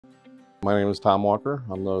My name is Tom Walker.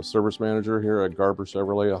 I'm the service manager here at Garber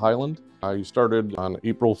Chevrolet Highland. I started on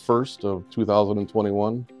April 1st of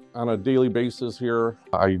 2021. On a daily basis here,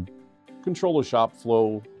 I control the shop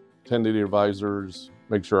flow, tend to the advisors,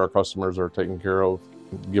 make sure our customers are taken care of,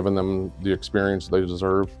 giving them the experience they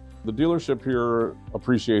deserve. The dealership here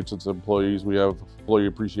appreciates its employees. We have employee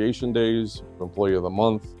appreciation days, employee of the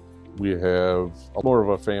month. We have more of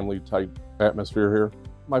a family type atmosphere here.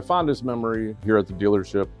 My fondest memory here at the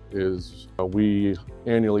dealership is we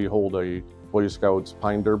annually hold a Boy Scouts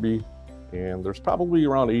Pine Derby, and there's probably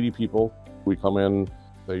around 80 people. We come in,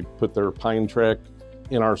 they put their pine track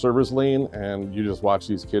in our service lane, and you just watch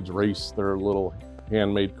these kids race their little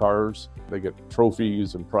handmade cars. They get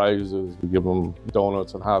trophies and prizes. We give them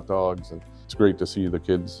donuts and hot dogs, and it's great to see the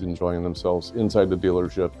kids enjoying themselves inside the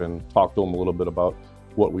dealership and talk to them a little bit about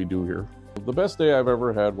what we do here. The best day I've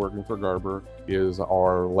ever had working for Garber is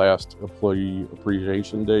our last employee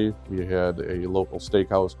appreciation day. We had a local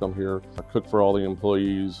steakhouse come here, cook for all the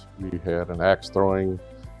employees. We had an axe throwing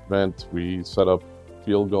event. We set up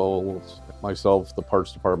field goals. Myself, the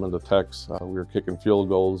parts department, the techs, we were kicking field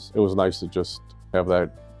goals. It was nice to just have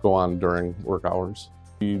that go on during work hours.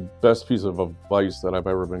 The best piece of advice that I've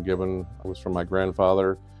ever been given was from my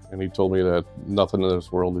grandfather, and he told me that nothing in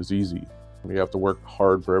this world is easy. You have to work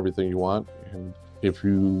hard for everything you want, and if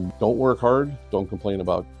you don't work hard, don't complain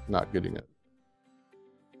about not getting it.